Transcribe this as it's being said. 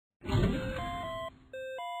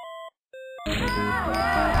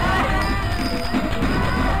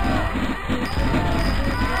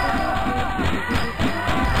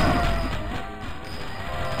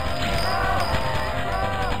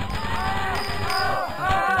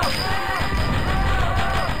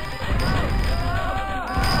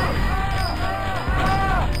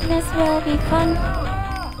This will be fun.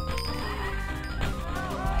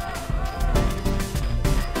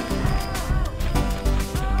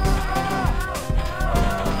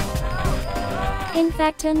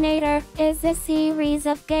 Infectonator is a series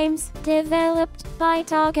of games developed by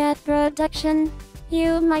Target Production.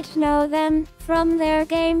 You might know them from their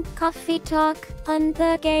game Coffee Talk and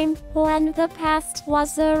the game When the Past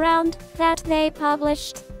Was Around that they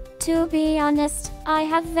published. To be honest, I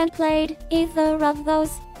haven't played either of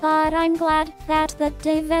those, but I'm glad that the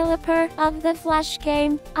developer of the Flash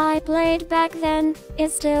game I played back then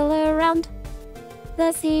is still around.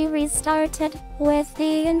 The series started with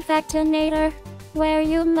the Infectonator, where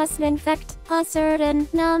you must infect a certain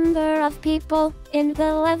number of people in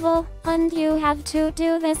the level, and you have to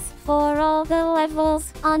do this for all the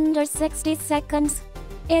levels under 60 seconds.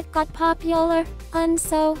 It got popular, and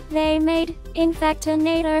so they made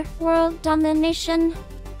Infectonator World Domination.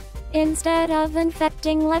 Instead of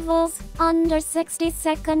infecting levels under 60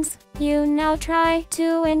 seconds, you now try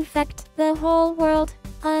to infect the whole world,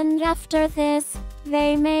 and after this,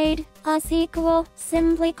 they made a sequel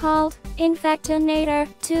simply called Infectonator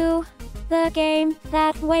 2. The game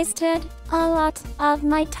that wasted a lot of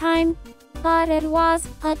my time, but it was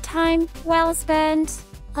a time well spent.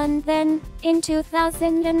 And then, in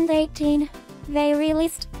 2018, they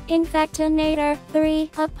released Infectonator 3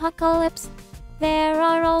 Apocalypse. There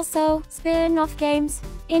are also spin-off games,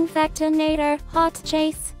 Infectonator Hot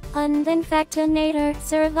Chase and Infectonator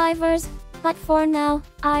Survivors, but for now,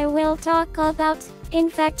 I will talk about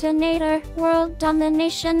Infectonator World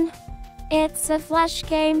Domination. It's a Flash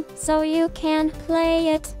game, so you can play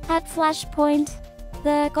it at Flashpoint.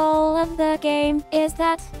 The goal of the game is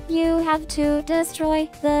that you have to destroy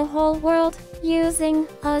the whole world using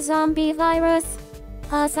a zombie virus.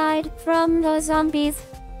 Aside from the zombies,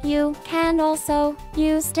 you can also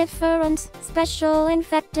use different special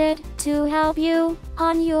infected to help you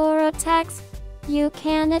on your attacks. You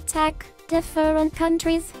can attack different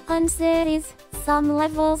countries and cities. Some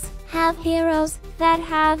levels have heroes that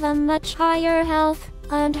have a much higher health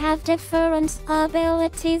and have different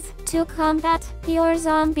abilities to combat your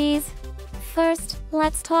zombies. First,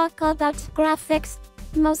 let's talk about graphics.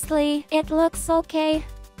 Mostly, it looks okay.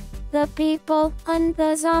 The people and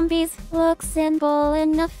the zombies look simple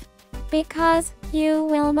enough, because you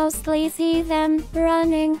will mostly see them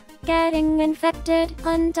running, getting infected,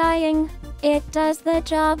 and dying. It does the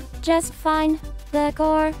job just fine. The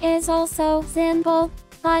gore is also simple,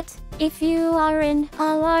 but if you are in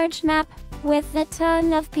a large map with a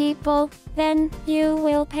ton of people, then you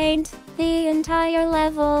will paint the entire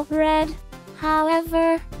level red.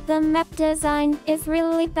 However, the map design is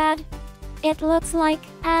really bad. It looks like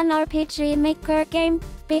an RPG Maker game,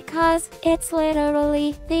 because it's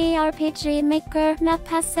literally the RPG Maker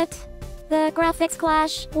map asset. The graphics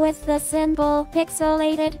clash with the simple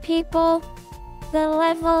pixelated people. The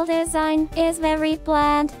level design is very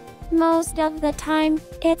bland. Most of the time,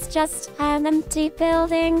 it's just an empty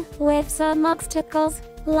building with some obstacles,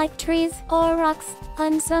 like trees or rocks,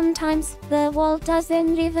 and sometimes the wall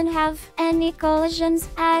doesn't even have any collisions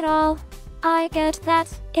at all. I get that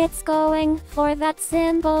it's going for that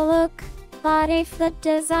simple look, but if the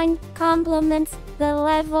design complements the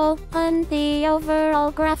level and the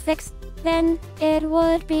overall graphics, then it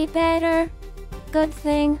would be better. Good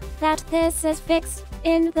thing that this is fixed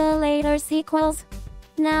in the later sequels.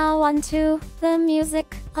 Now on to the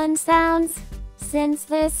music and sounds. Since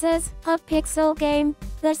this is a pixel game,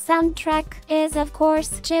 the soundtrack is of course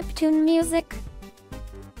chiptune music.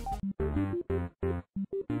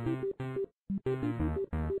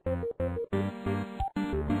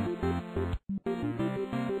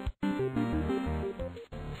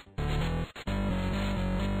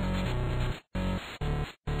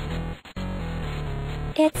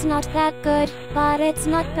 It's not that good, but it's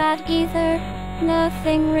not bad either.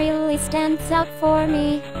 Nothing really stands out for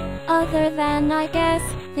me, other than I guess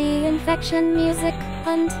the infection music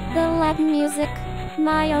and the lab music.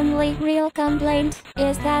 My only real complaint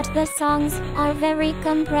is that the songs are very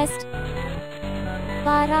compressed.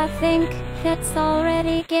 But I think that's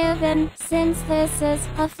already given since this is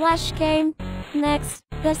a Flash game. Next,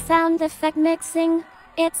 the sound effect mixing.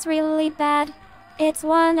 It's really bad. It's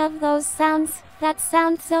one of those sounds that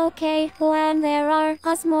sounds okay when there are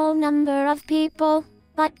a small number of people.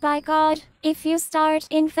 But by God, if you start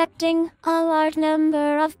infecting a large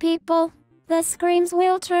number of people, the screams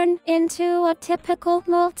will turn into a typical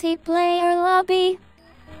multiplayer lobby.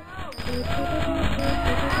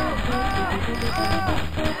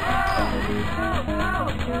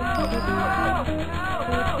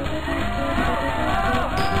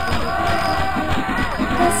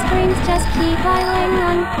 The screams just keep piling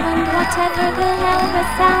on, and whatever the hell the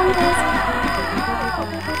sound is.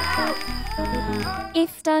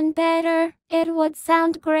 If done better, it would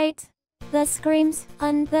sound great. The screams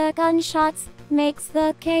and the gunshots makes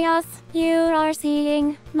the chaos you are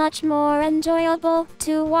seeing much more enjoyable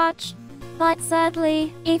to watch. But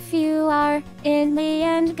sadly, if you are in the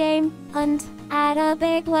end game and at a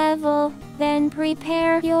big level, then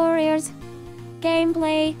prepare your ears.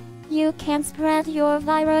 Gameplay: you can spread your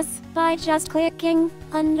virus by just clicking,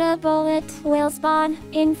 and a bullet will spawn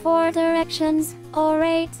in 4 directions or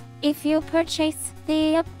 8 if you purchase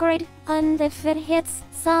the upgrade, and if it hits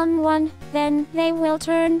someone, then they will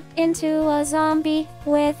turn into a zombie.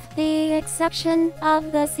 With the exception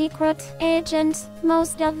of the secret agent,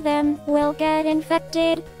 most of them will get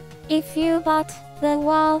infected. If you bought the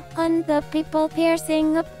wall and the people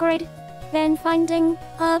piercing upgrade, then finding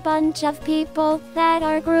a bunch of people that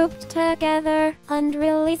are grouped together and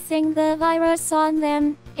releasing the virus on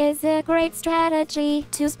them is a great strategy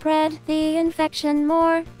to spread the infection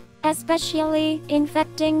more, especially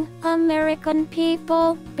infecting American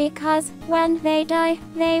people, because when they die,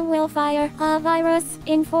 they will fire a virus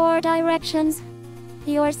in 4 directions.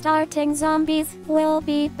 Your starting zombies will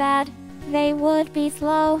be bad. They would be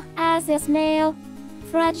slow as a snail,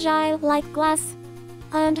 fragile like glass,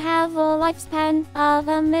 and have a lifespan of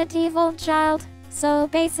a medieval child. So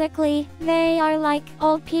basically, they are like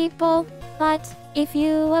old people, but if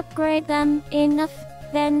you upgrade them enough,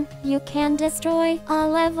 then you can destroy a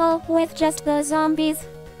level with just the zombies.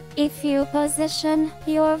 If you position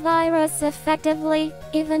your virus effectively,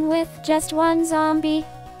 even with just 1 zombie,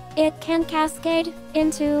 it can cascade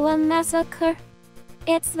into a massacre.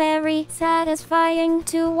 It's very satisfying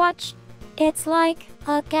to watch. It's like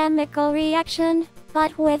a chemical reaction,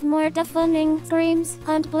 but with more deafening screams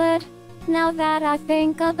and blood. Now that I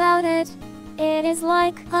think about it, it is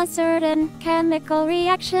like a certain chemical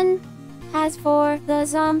reaction. As for the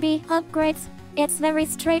zombie upgrades, it's very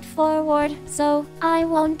straightforward, so I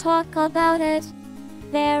won't talk about it.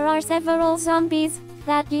 There are several zombies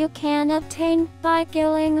that you can obtain by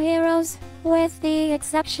killing heroes, with the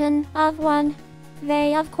exception of 1.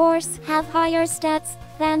 They of course have higher stats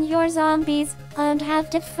than your zombies and have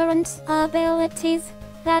different abilities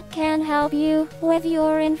that can help you with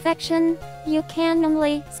your infection. You can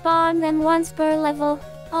only spawn them once per level.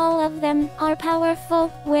 All of them are powerful,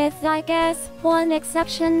 with I guess 1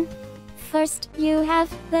 exception. First, you have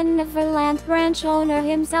the Neverland ranch owner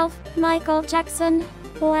himself, Michael Jackson.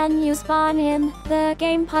 When you spawn him, the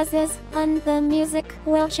game pauses and the music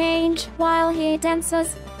will change while he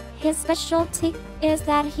dances. His specialty is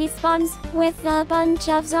that he spawns with a bunch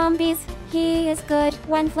of zombies. He is good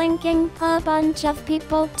when flanking a bunch of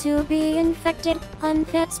people to be infected, and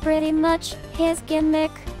that's pretty much his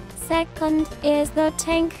gimmick. Second is the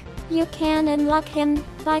tank. You can unlock him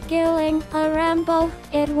by killing a Rambo.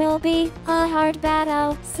 It will be a hard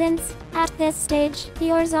battle, since at this stage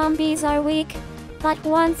your zombies are weak. But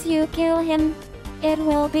once you kill him, it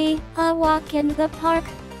will be a walk in the park.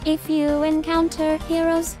 If you encounter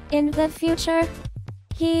heroes in the future,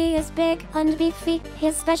 he is big and beefy.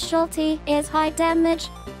 His specialty is high damage.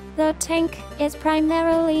 The tank is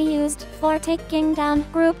primarily used for taking down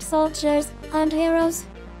group soldiers and heroes.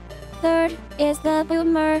 Third is the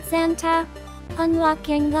Boomer Santa.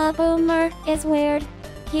 Unlocking the Boomer is weird.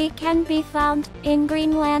 He can be found in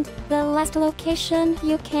Greenland, the last location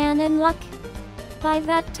you can unlock. By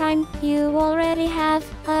that time, you already have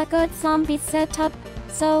a good zombie setup,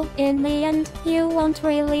 so in the end, you won't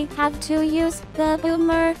really have to use the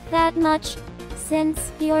Boomer that much,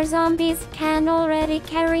 since your zombies can already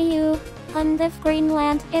carry you. And if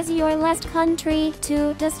Greenland is your last country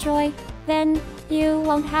to destroy, then you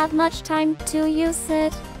won't have much time to use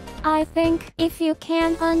it. I think if you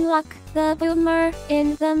can unlock the Boomer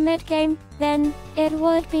in the mid-game, then it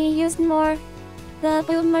would be used more. The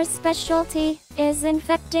Boomer's specialty is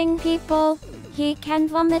infecting people. He can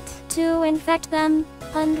vomit to infect them,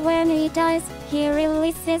 and when he dies, he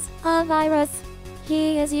releases a virus.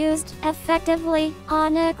 He is used effectively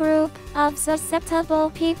on a group of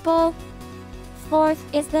susceptible people. Fourth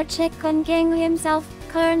is the Chicken King himself,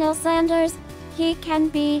 Colonel Sanders. He can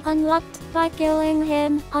be unlocked by killing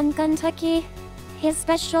him on Kentucky. His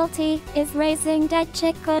specialty is raising dead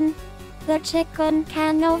chicken. The chicken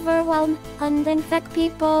can overwhelm and infect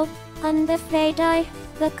people, and if they die,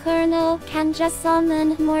 the colonel can just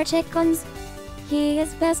summon more chickens. He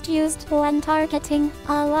is best used when targeting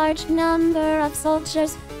a large number of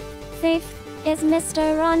soldiers. Fifth is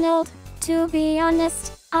Mr. Ronald. To be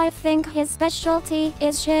honest, I think his specialty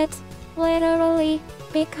is shit. Literally,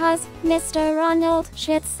 because Mr. Ronald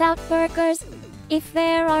shits out burgers. If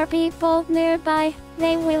there are people nearby,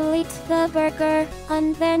 they will eat the burger,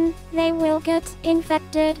 and then they will get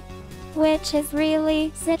infected. Which is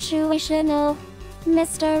really situational.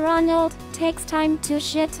 Mr. Ronald takes time to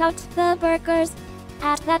shit out the burgers.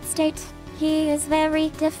 At that state, he is very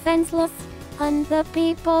defenseless, and the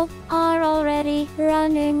people are already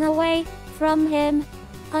running away from him.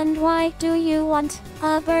 And why do you want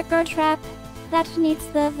a burger trap that needs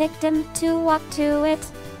the victim to walk to it,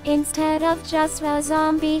 instead of just a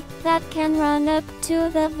zombie that can run up to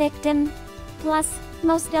the victim? Plus,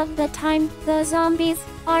 most of the time, the zombies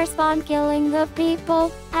are spawn killing the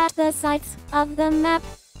people at the sides of the map.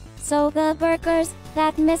 So the burgers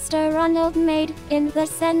that Mr. Ronald made in the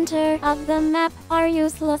center of the map are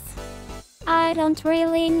useless. I don't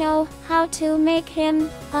really know how to make him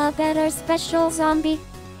a better special zombie.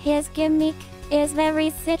 His gimmick is very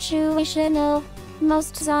situational.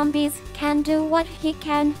 Most zombies can do what he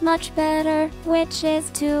can much better, which is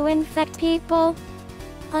to infect people.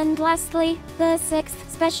 And lastly, the sixth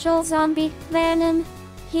special zombie, Venom.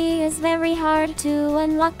 He is very hard to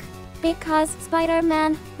unlock, because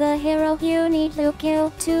Spider-Man, the hero you need to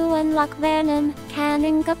kill to unlock Venom, can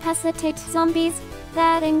incapacitate zombies.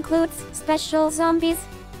 That includes special zombies.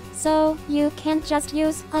 So you can't just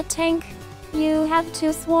use a tank. You have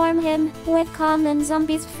to swarm him with common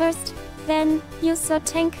zombies first. Then use a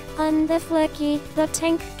tank on the flicky. The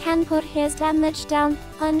tank can put his damage down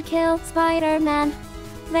and kill Spider-Man.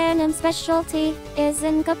 Venom's specialty is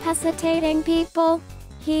incapacitating people.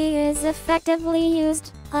 He is effectively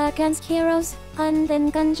used against heroes, and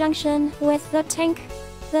in conjunction with the tank,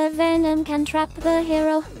 the Venom can trap the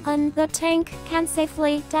hero, and the tank can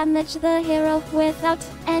safely damage the hero without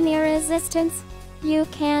any resistance. You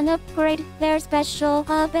can upgrade their special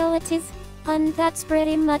abilities, and that's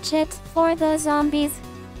pretty much it for the zombies.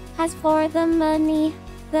 As for the money,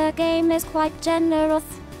 the game is quite generous,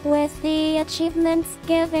 with the achievements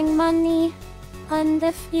giving money. And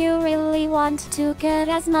if you really want to get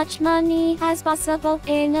as much money as possible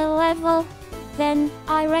in a level, then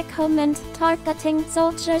I recommend targeting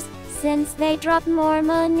soldiers, since they drop more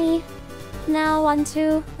money. Now on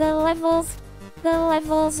to the levels. The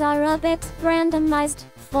levels are a bit randomized.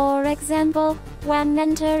 For example, when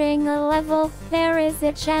entering a level, there is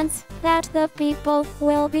a chance that the people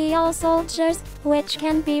will be all soldiers, which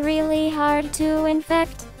can be really hard to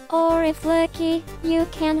infect. Or if lucky, you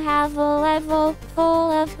can have a level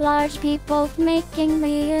full of large people, making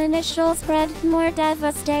the initial spread more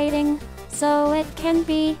devastating. So it can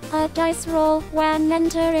be a dice roll when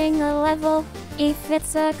entering a level, if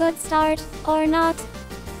it's a good start or not.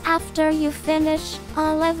 After you finish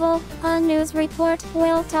a level, a news report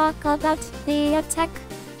will talk about the attack.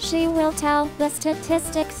 She will tell the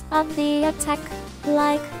statistics of the attack,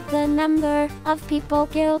 like the number of people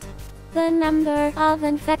killed, the number of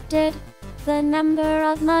infected, the number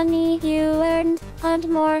of money you earned, and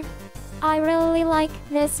more. I really like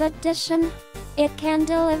this addition. It can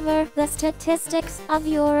deliver the statistics of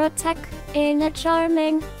your attack in a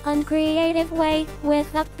charming and creative way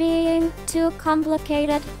without being too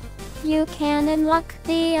complicated. You can unlock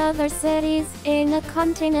the other cities in a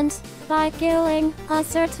continent by killing a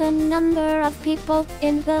certain number of people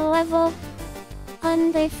in the level.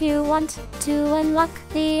 And if you want to unlock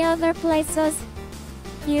the other places,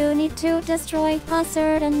 you need to destroy a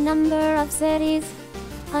certain number of cities.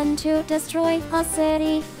 And to destroy a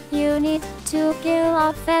city, you need to kill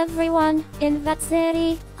off everyone in that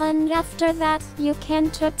city, and after that you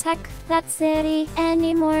can't attack that city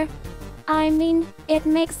anymore. I mean, it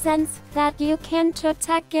makes sense that you can't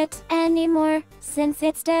attack it anymore, since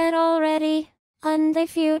it's dead already. And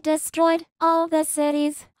if you destroyed all the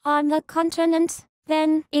cities on the continent,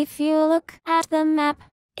 then if you look at the map,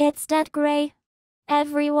 it's dead gray.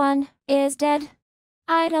 Everyone is dead.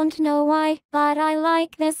 I don't know why, but I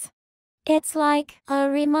like this. It's like a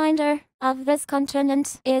reminder of this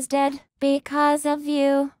continent is dead because of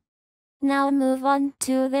you. Now move on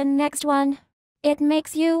to the next one. It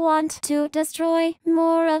makes you want to destroy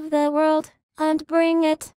more of the world and bring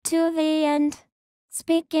it to the end.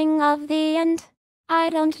 Speaking of the end, I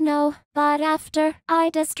don't know, but after I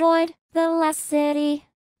destroyed the last city,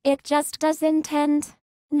 it just doesn't end.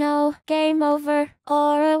 No game over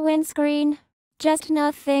or a win screen, just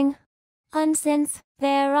nothing. And since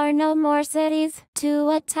there are no more cities to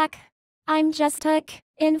attack, I'm just stuck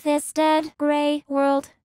in this dead gray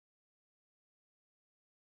world.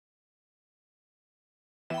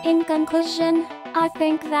 In conclusion, I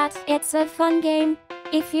think that it's a fun game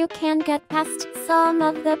if you can get past some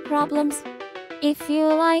of the problems. If you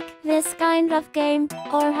like this kind of game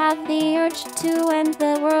or have the urge to end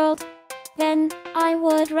the world, then I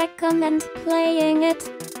would recommend playing it.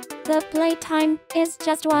 The playtime is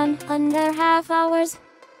just 1.5 hours.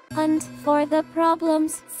 And for the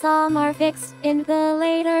problems, some are fixed in the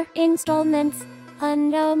later installments.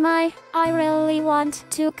 And oh my, I really want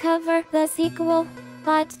to cover the sequel,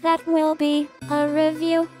 but that will be a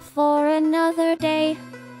review for another day.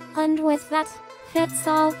 And with that, that's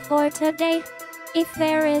all for today. If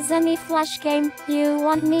there is any Flash game you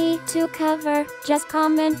want me to cover, just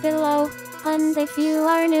comment below. And if you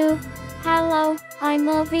are new, hello, I'm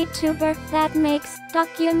a Vtuber that makes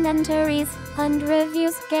documentaries and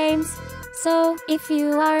reviews games. So if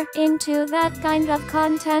you are into that kind of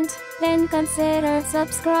content, then consider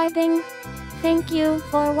subscribing. Thank you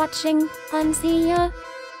for watching, and see ya!